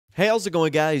Hey, how's it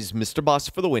going, guys? Mr. Boss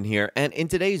for the win here, and in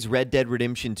today's Red Dead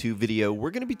Redemption 2 video, we're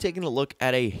going to be taking a look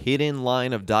at a hidden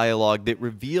line of dialogue that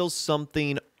reveals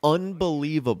something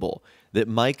unbelievable that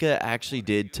Micah actually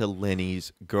did to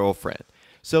Lenny's girlfriend.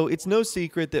 So it's no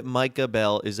secret that Micah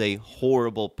Bell is a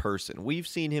horrible person. We've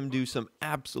seen him do some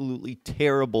absolutely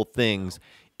terrible things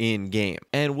in game,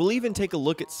 and we'll even take a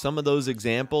look at some of those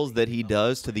examples that he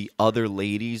does to the other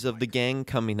ladies of the gang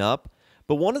coming up.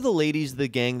 But one of the ladies of the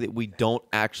gang that we don't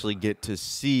actually get to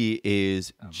see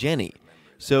is Jenny.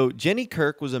 So Jenny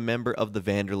Kirk was a member of the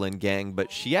Vanderlyn gang,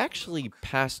 but she actually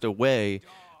passed away,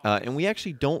 and we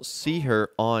actually don't see her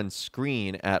on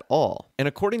screen at all. And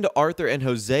according to Arthur and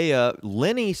Hosea,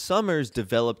 Lenny Summers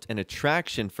developed an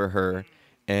attraction for her,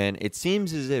 and it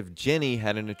seems as if Jenny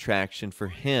had an attraction for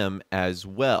him as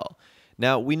well.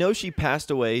 Now, we know she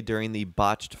passed away during the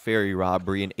botched ferry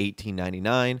robbery in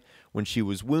 1899 when she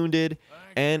was wounded,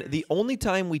 and the only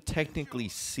time we technically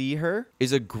see her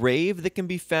is a grave that can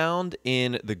be found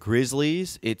in the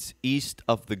Grizzlies. It's east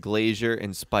of the Glacier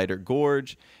in Spider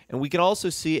Gorge, and we can also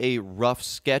see a rough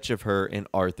sketch of her in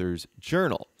Arthur's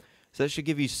journal. So that should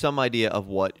give you some idea of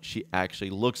what she actually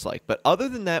looks like. But other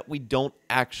than that, we don't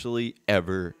actually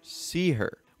ever see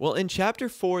her. Well, in Chapter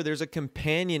 4, there's a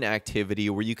companion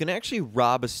activity where you can actually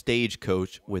rob a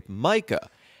stagecoach with Micah.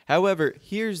 However,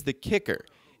 here's the kicker.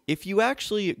 If you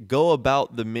actually go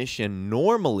about the mission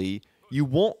normally, you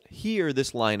won't hear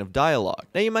this line of dialogue.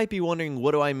 Now, you might be wondering,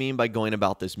 what do I mean by going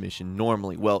about this mission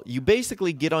normally? Well, you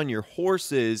basically get on your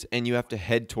horses and you have to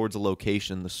head towards a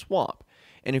location in the swamp.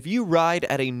 And if you ride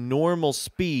at a normal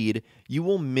speed, you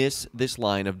will miss this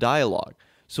line of dialogue.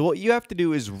 So what you have to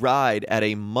do is ride at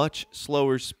a much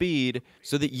slower speed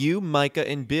so that you, Micah,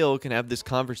 and Bill can have this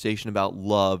conversation about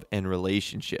love and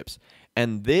relationships.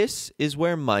 And this is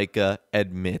where Micah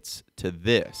admits to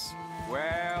this.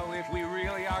 Well, if we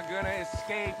really are gonna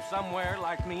escape somewhere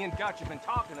like me and Dutch have been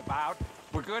talking about,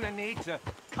 we're gonna need to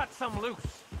cut some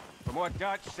loose. From what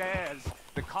Dutch says,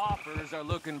 the coffers are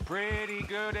looking pretty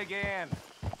good again.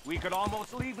 We could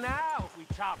almost leave now if we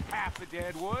chop half the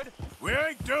dead wood. We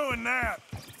ain't doing that.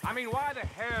 I mean, why the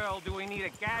hell do we need a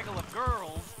gaggle of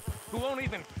girls who won't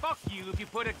even fuck you if you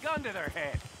put a gun to their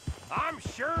head? I'm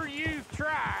sure you've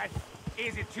tried.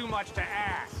 Is it too much to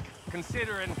ask,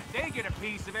 considering they get a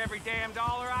piece of every damn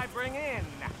dollar I bring in?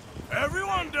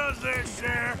 Everyone does their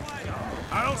share.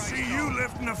 I don't see you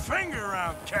lifting a finger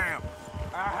around camp.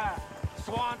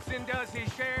 Swanson does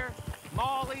his share.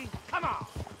 Molly, come on.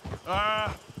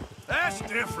 That's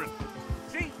different.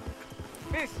 See?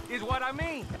 This is what I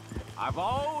mean. I've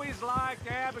always liked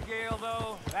Abigail,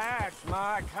 though. That's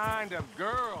my kind of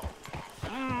girl.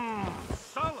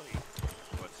 Sully,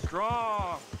 but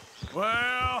strong.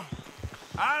 Well,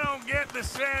 I don't get the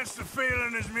sense the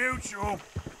feeling is mutual.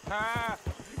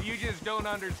 You just don't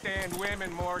understand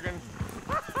women, Morgan.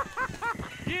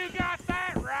 You got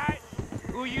that right.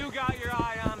 Who you got your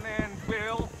eye on then,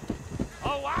 Bill?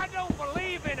 Oh, I don't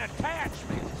believe in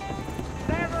attachment.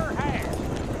 Never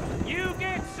have. You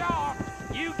get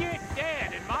soft, you get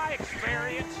dead, in my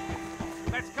experience.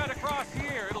 Let's cut across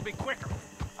here, it'll be quicker.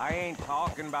 I ain't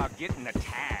talking about getting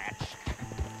attached.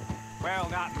 Well,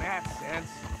 not in that sense.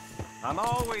 I'm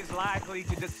always likely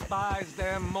to despise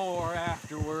them more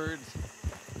afterwards.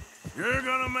 You're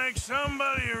gonna make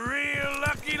somebody a real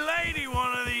lucky lady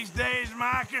one of these days,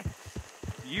 Micah.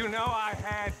 You know I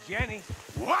had Jenny.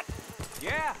 What?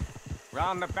 Yeah,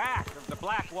 round the back of the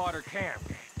Blackwater camp.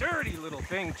 Dirty little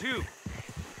thing, too.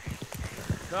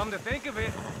 Come to think of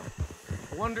it,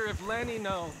 wonder if Lenny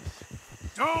knows.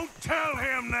 Don't tell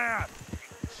him that.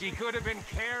 She could have been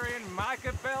carrying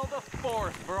Micah Bell the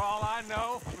Fourth for all I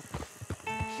know.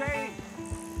 Shame.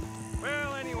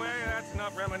 Well, anyway, that's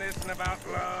enough reminiscing about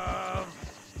love.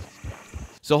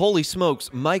 So holy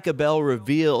smokes, Micah Bell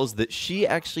reveals that she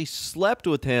actually slept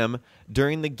with him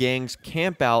during the gang's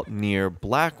campout near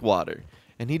Blackwater.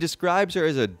 And he describes her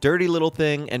as a dirty little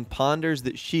thing and ponders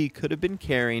that she could have been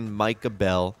carrying Micah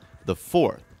Bell the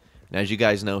Fourth. And as you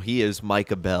guys know, he is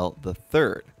Micah Bell the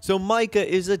Third. So Micah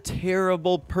is a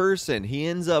terrible person. He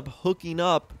ends up hooking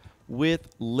up with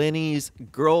Lenny's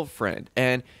girlfriend.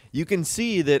 And you can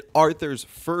see that Arthur's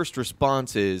first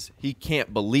response is he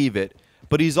can't believe it.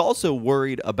 But he's also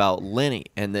worried about Lenny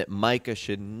and that Micah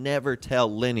should never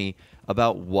tell Lenny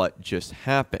about what just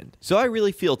happened. So I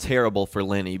really feel terrible for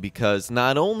Lenny because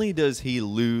not only does he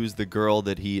lose the girl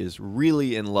that he is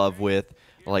really in love with,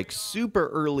 like super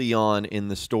early on in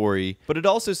the story, but it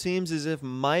also seems as if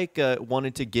Micah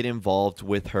wanted to get involved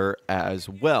with her as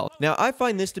well. Now, I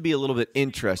find this to be a little bit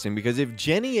interesting because if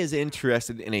Jenny is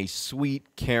interested in a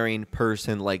sweet, caring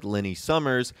person like Lenny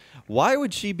Summers, why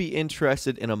would she be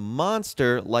interested in a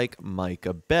monster like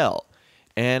Micah Bell?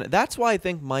 And that's why I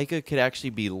think Micah could actually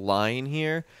be lying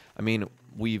here. I mean,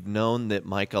 we've known that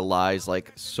Micah lies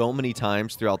like so many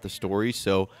times throughout the story,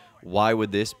 so why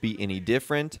would this be any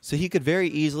different? So he could very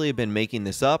easily have been making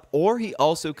this up, or he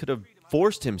also could have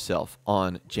forced himself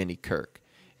on Jenny Kirk.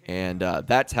 And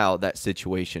that's how that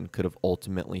situation could have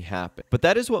ultimately happened. But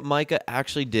that is what Micah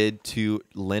actually did to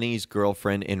Lenny's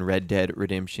girlfriend in Red Dead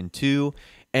Redemption 2.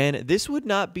 And this would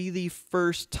not be the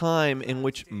first time in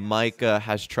which Micah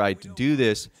has tried to do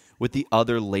this with the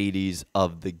other ladies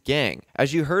of the gang.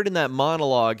 As you heard in that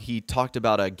monologue, he talked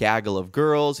about a gaggle of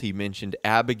girls. He mentioned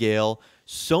Abigail.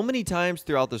 So many times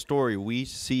throughout the story, we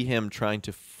see him trying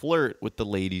to flirt with the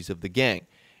ladies of the gang.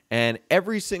 And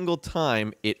every single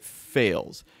time, it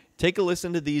fails. Take a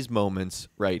listen to these moments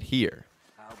right here.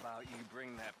 How about you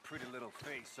bring that pretty little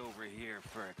face over here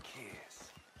for a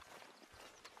kiss?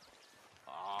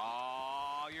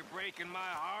 Oh, you're breaking my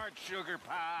heart, sugar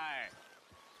pie.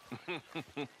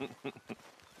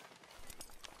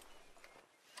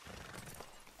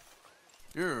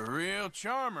 You're a real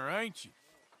charmer, ain't you?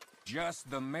 Just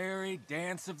the merry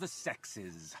dance of the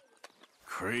sexes.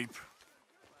 Creep.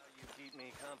 You keep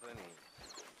me company.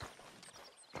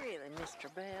 Really,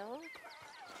 Mr. Bell?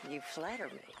 You flatter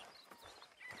me.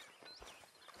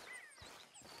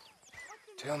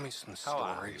 Tell me some How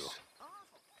are stories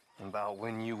about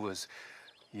when you was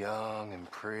young and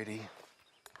pretty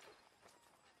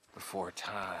before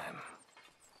time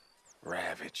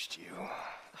ravaged you.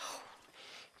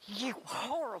 You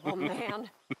horrible man.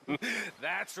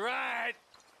 That's right.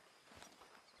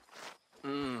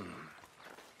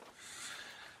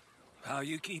 How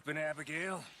you keeping,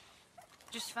 Abigail?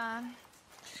 Just fine.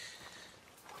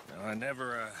 No, I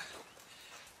never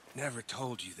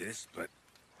told you this, but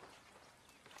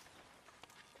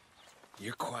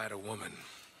you're quite a woman.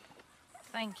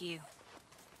 Thank you.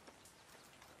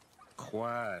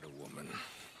 Quite a woman.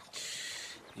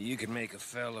 You could make a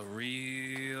fella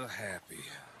real happy.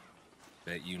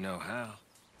 Bet you know how.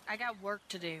 I got work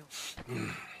to do.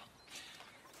 Now,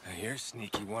 you're a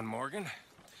sneaky one, Morgan.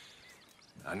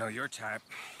 I know your type.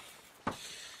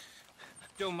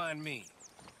 Don't mind me.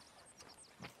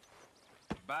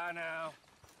 Bye now.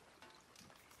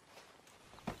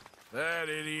 That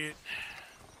idiot.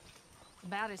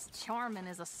 About as charming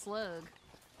as a slug.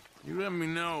 You let me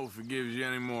know if it gives you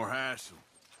any more hassle.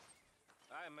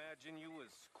 I imagine you was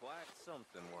quite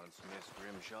something once, Miss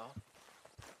Grimshaw.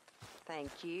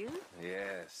 Thank you.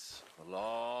 Yes, a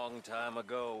long time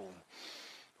ago.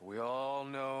 We all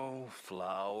know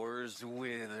flowers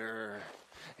wither.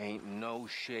 Ain't no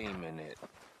shame in it.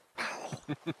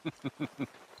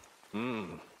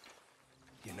 You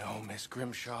know, Miss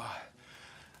Grimshaw,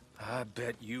 I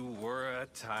bet you were a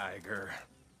tiger.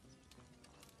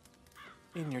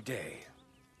 In your day.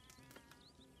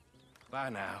 Bye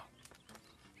now.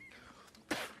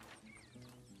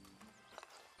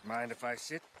 Mind if I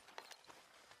sit?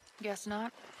 Guess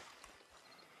not.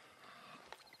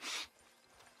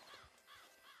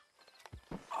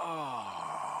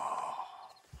 Oh.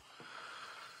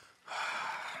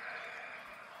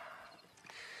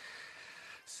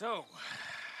 So,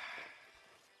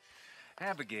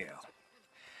 Abigail,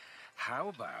 how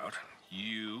about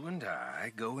you and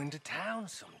I go into town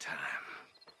sometime?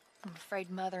 I'm afraid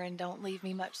Mothering don't leave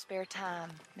me much spare time,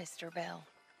 Mr. Bell.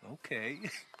 Okay.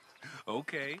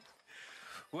 Okay.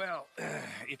 Well,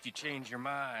 if you change your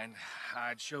mind,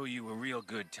 I'd show you a real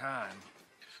good time.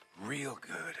 Real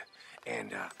good.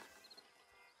 And,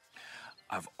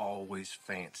 I've always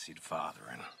fancied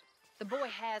fathering. The boy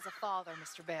has a father,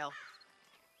 Mr. Bell.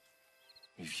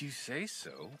 If you say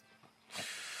so.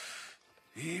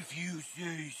 If you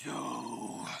say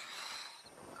so.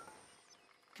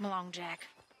 Come along, Jack.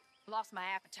 Lost my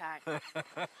appetite.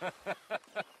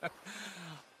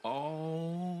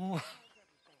 Oh.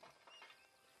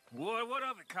 What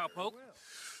of it, cowpoke?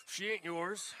 She ain't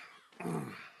yours.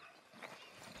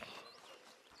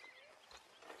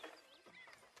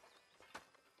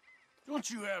 Don't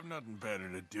you have nothing better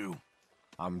to do?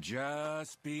 I'm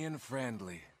just being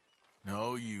friendly.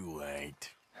 No, you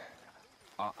ain't.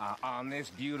 On this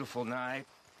beautiful night,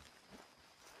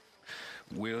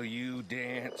 will you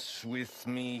dance with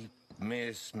me,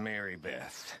 Miss Mary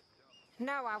Beth?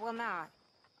 No, I will not.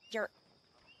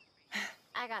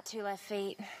 I got 2 left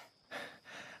feet.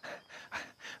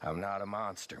 I'm not a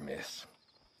monster, miss.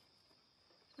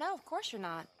 No, of course you're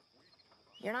not.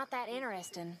 You're not that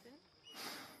interesting.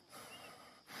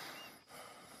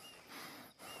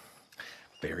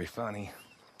 Very funny.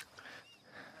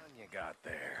 What you got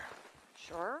there?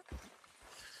 Sure.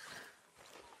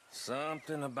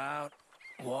 Something about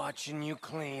watching you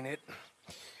clean it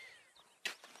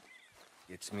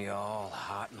gets me all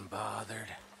hot and bothered.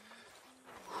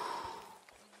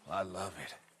 I love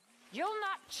it. You'll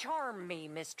not charm me,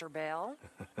 Mr. Bell.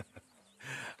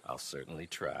 I'll certainly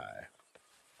try.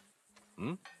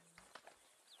 Hmm?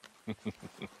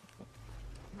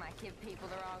 Might give people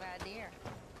the wrong idea.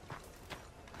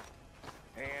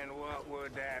 And what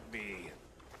would that be?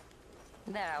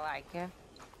 That I like you.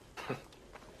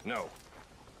 No.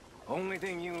 Only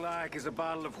thing you like is a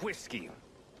bottle of whiskey.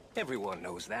 Everyone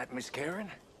knows that, Miss Karen.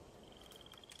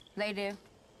 They do.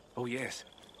 Oh, yes.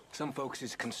 Some folks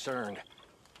is concerned.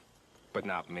 But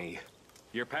not me.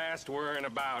 You're past worrying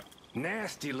about.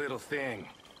 Nasty little thing.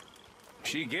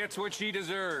 She gets what she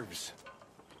deserves.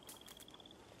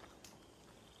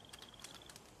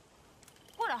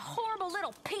 What a horrible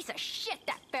little piece of shit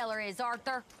that feller is,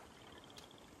 Arthur.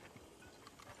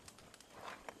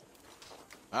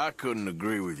 I couldn't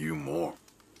agree with you more.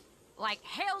 Like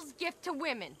hell's gift to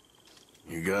women.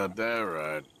 You got that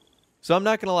right. So I'm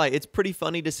not going to lie, it's pretty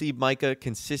funny to see Micah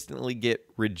consistently get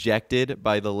rejected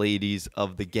by the ladies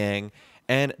of the gang.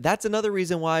 And that's another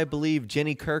reason why I believe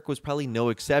Jenny Kirk was probably no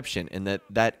exception, and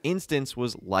that instance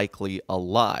was likely a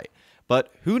lie.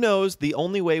 But who knows? The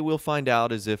only way we'll find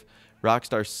out is if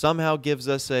Rockstar somehow gives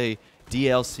us a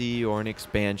DLC or an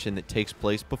expansion that takes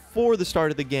place before the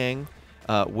start of the gang,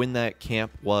 when that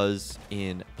camp was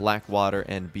in Blackwater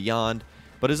and beyond.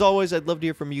 But as always, I'd love to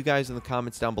hear from you guys in the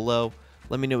comments down below.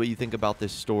 Let me know what you think about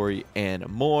this story and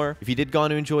more. If you did go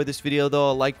on to enjoy this video,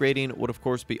 though, a like rating would, of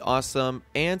course, be awesome.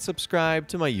 And subscribe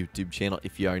to my YouTube channel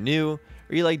if you are new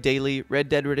or you like daily Red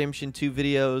Dead Redemption 2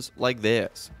 videos like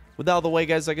this. With all the way,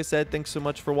 guys, like I said, thanks so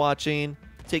much for watching.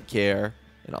 Take care,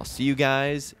 and I'll see you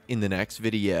guys in the next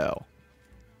video.